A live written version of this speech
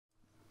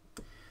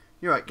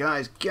You're right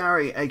guys,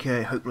 Gary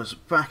aka Hopeless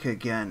back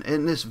again.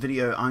 In this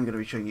video I'm going to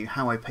be showing you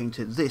how I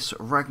painted this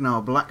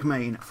Ragnar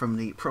Blackmane from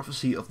the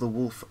Prophecy of the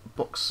Wolf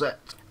box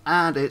set.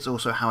 And it's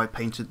also how I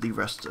painted the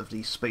rest of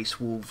the Space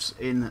Wolves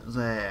in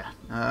there.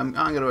 I'm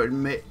going to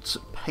admit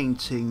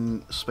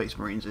painting Space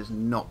Marines is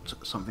not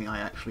something I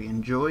actually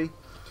enjoy.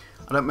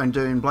 I don't mind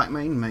doing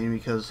Blackmane, mainly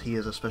because he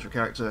is a special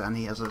character and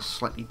he has a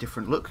slightly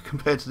different look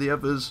compared to the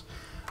others.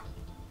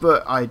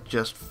 But I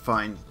just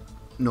find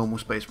normal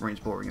Space Marines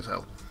boring as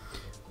hell.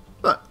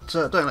 But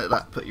don't let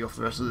that put you off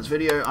the rest of this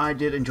video. I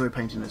did enjoy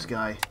painting this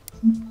guy.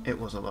 It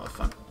was a lot of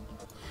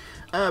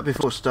fun.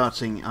 Before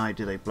starting, I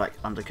did a black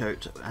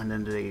undercoat and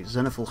then did a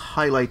zenithal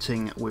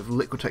highlighting with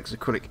Liquitex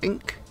acrylic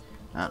ink.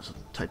 That's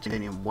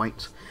titanium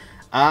white.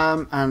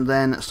 And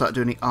then started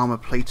doing the armour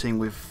plating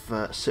with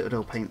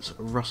Citadel Paints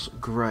Rust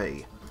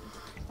Grey.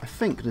 I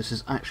think this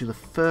is actually the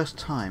first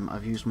time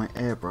I've used my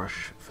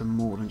airbrush for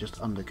more than just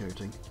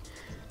undercoating.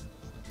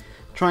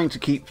 Trying to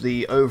keep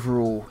the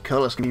overall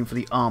colour scheme for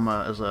the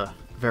armour as a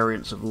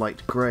variance of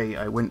light grey,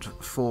 I went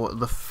for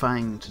the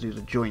fang to do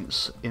the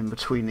joints in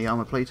between the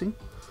armour plating.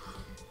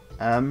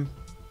 I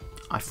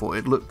thought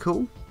it'd look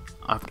cool.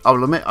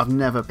 I'll admit I've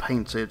never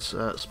painted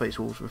Space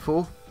Wolves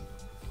before.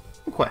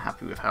 I'm quite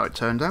happy with how it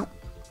turned out.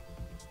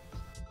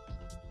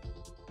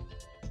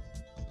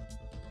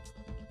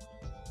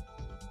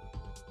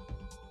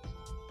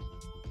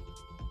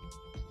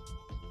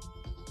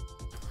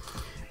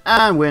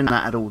 And when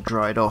that had all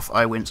dried off,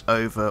 I went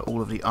over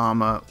all of the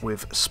armour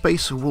with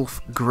Space Wolf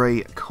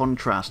Grey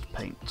contrast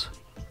paint.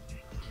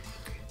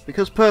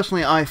 Because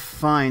personally I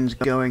find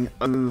going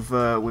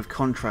over with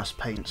contrast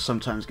paint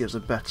sometimes gives a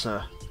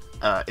better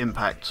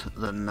impact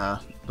than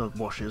the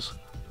washes.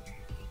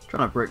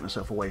 Trying to break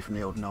myself away from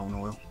the old Nuln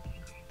oil.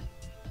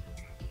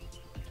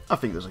 I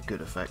think there's a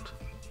good effect.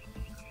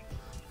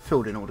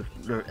 Filled in all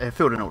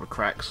the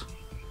cracks.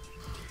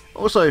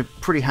 Also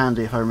pretty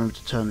handy if I remember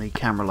to turn the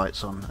camera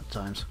lights on at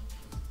times.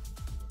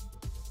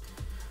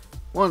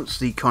 Once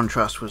the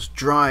contrast was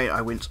dry,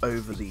 I went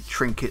over the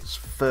trinkets,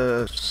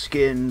 fur,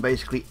 skin,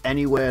 basically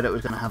anywhere that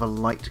was going to have a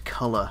light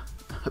colour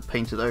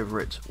painted over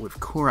it with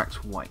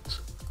Corax white.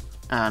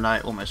 And I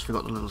almost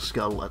forgot the little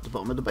skull at the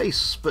bottom of the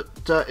base, but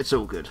it's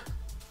all good.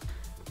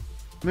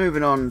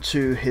 Moving on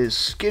to his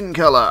skin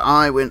colour,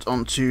 I went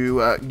on to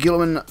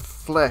Guilliman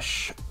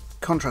Flesh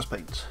contrast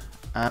paint.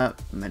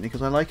 Mainly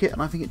because I like it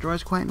and I think it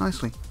dries quite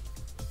nicely.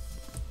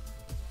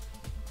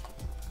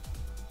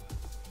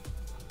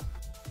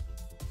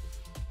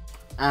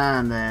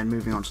 And then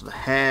moving on to the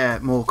hair,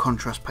 more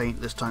contrast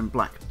paint, this time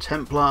Black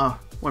Templar.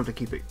 Wanted to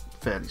keep it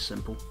fairly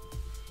simple.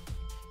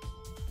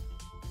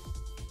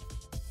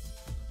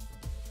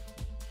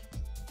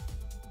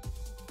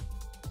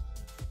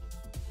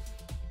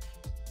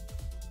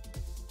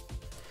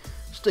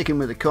 Sticking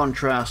with the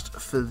contrast,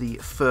 for the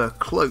fur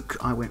cloak,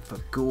 I went for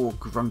Gore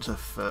Grunter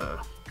Fur.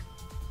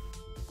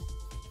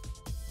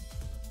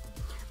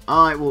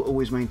 I will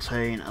always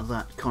maintain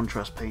that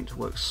contrast paint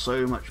works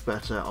so much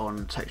better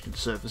on textured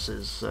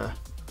surfaces, so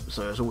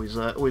it's always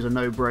a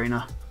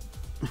no-brainer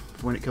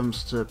when it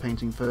comes to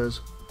painting furs,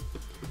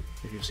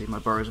 if you've seen my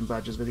Burrows and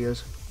Badgers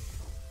videos.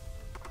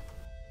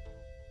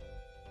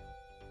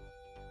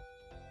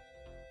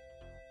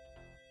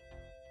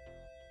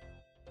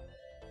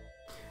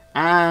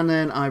 And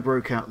then I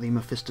broke out the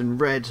Mephiston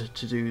Red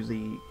to do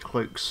the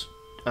cloak's,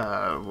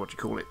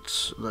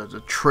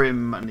 the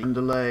trim and the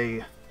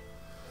underlay,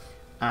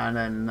 and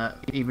then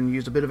even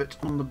used a bit of it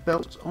on the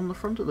belt on the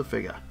front of the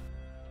figure.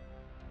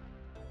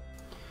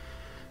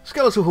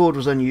 Skeletal Horde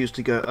was then used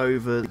to go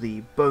over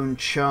the bone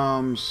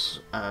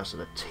charms, so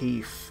the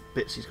teeth,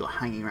 bits he's got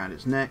hanging around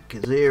his neck,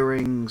 his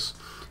earrings,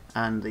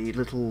 and the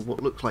little,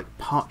 what looks like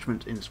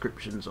parchment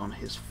inscriptions on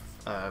his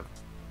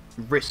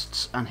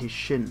wrists and his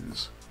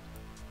shins.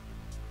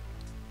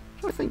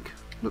 I think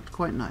looked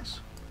quite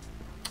nice.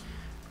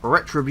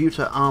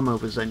 Retributor armour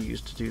was then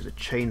used to do the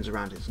chains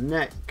around his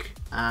neck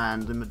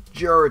and the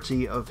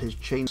majority of his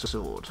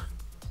chainsword,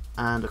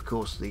 and of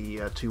course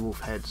the two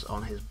wolf heads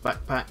on his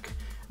backpack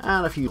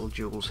and a few little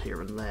jewels here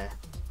and there.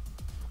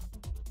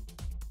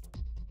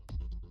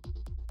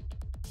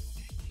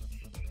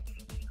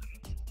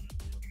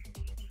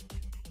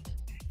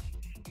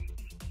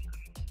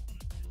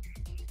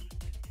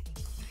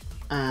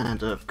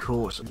 And of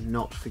course,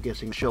 not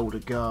forgetting shoulder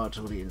guards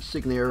with the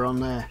insignia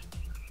on there.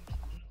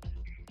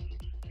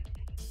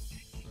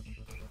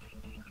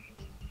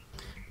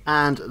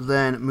 And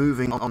then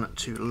moving on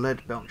to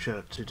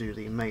Leadbelcher to do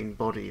the main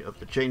body of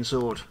the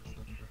chainsword.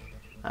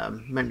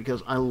 Mainly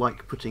because I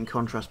like putting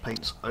contrast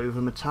paints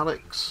over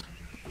metallics.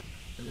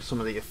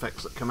 Some of the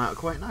effects that come out are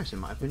quite nice in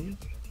my opinion.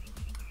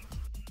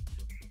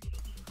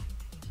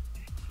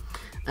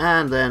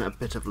 And then a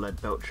bit of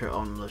Leadbelcher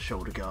on the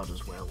shoulder guard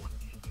as well.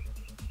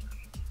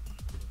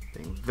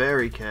 Being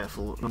very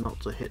careful not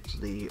to hit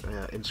the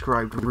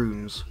inscribed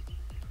runes.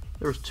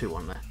 There's two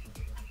on there.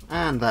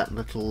 And that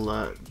little,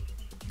 I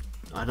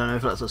don't know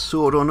if that's a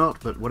sword or not,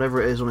 but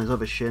whatever it is on his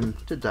other shin,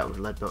 did that with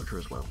Leadbelcher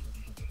as well.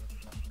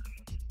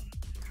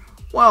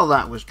 While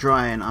that was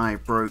drying, I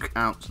broke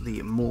out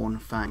the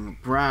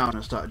Mournfang Brown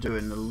and started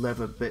doing the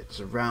leather bits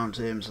around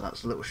him. So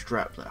that's the little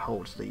strap that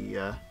holds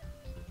the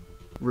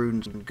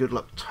runes and good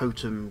luck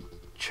totem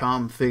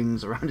charm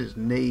things around his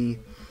knee,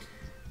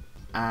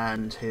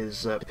 and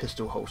his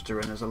pistol holster,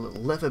 and there's a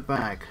little leather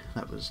bag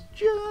that was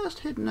just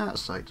hidden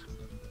outside,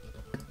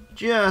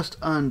 just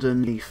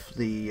underneath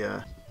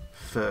the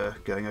fur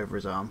going over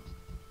his arm.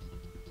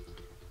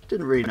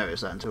 Didn't really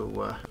notice that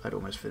until I'd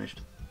almost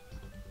finished.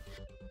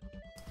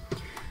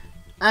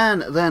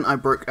 And then I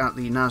broke out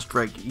the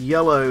Nasdrag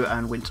Yellow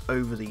and went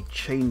over the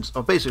chains.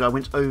 Oh, basically I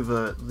went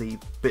over the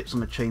bits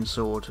on the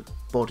chainsword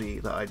body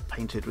that I'd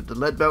painted with the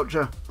lead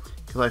belcher,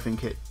 because I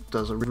think it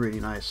does a really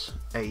nice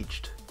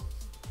aged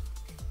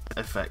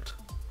effect.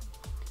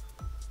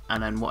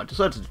 And then what I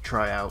decided to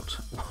try out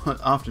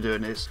after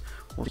doing this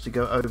was to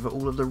go over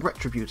all of the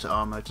Retributor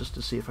armor just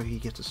to see if I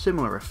could get a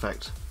similar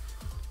effect,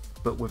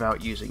 but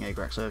without using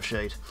Agrax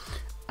Earthshade.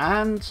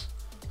 And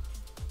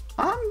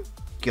I'm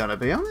gonna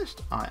be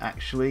honest, I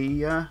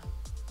actually I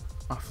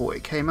thought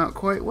it came out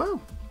quite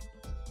well.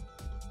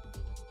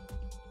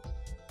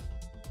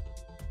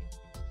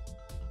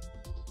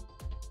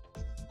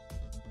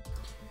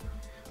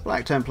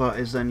 Black Templar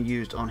is then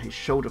used on his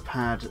shoulder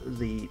pad,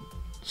 the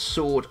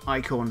sword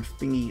icon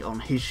thingy on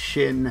his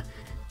shin,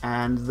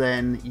 and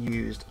then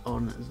used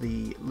on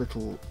the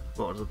little,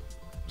 well, the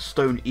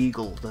stone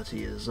eagle that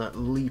he is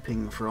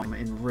leaping from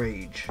in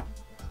rage.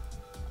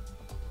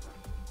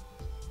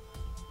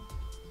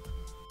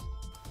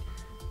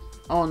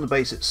 On the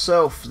base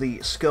itself,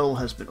 the skull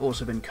has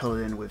also been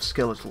coloured in with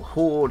Skeletal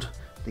Horde,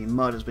 the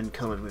mud has been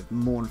coloured with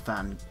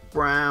Mournfang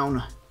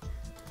Brown,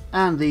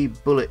 and the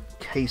bullet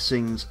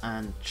casings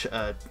and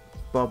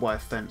barbed wire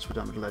fence were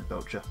done with lead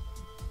belcher.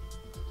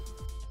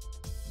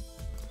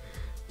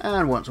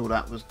 And once all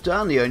that was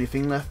done, the only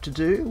thing left to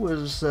do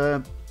was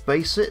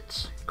base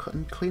it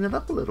and clean it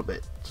up a little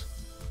bit.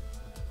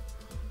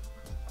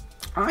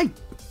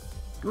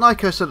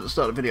 Like I said at the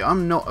start of the video,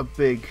 I'm not a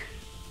big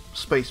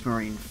Space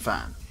Marine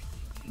fan.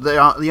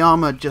 The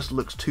armour just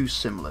looks too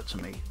similar to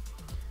me,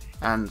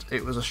 and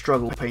it was a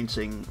struggle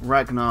painting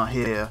Ragnar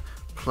here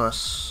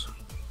plus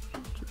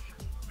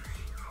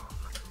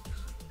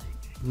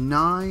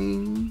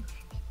 9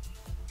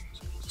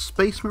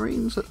 Space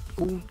Marines that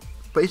all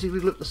basically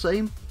look the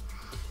same.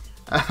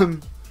 I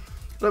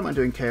don't mind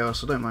doing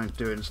Chaos, I don't mind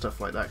doing stuff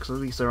like that, because at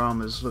least their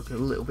armours look a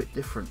little bit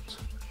different.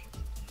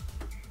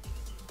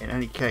 In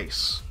any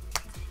case,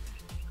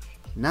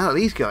 now that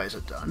these guys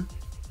are done,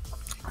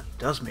 that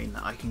does mean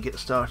that I can get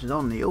started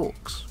on the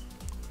Orks,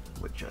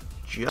 which are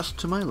just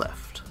to my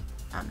left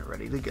and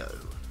ready to go.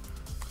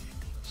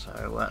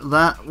 So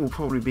that will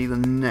probably be the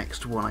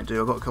next one I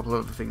do. I've got a couple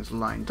of other things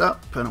lined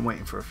up and I'm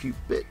waiting for a few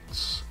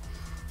bits.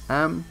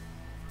 I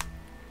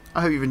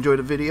hope you've enjoyed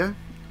the video.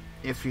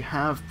 If you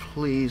have,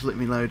 please let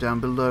me know down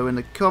below in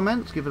the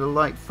comments. Give it a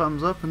like,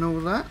 thumbs up and all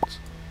that.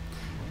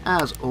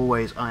 As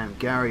always, I am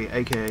Gary,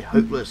 aka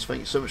Hopeless.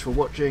 Thank you so much for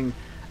watching,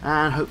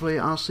 and hopefully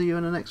I'll see you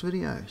in the next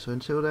video. So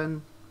until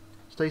then,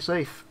 stay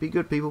safe, be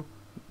good people,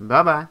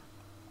 bye bye.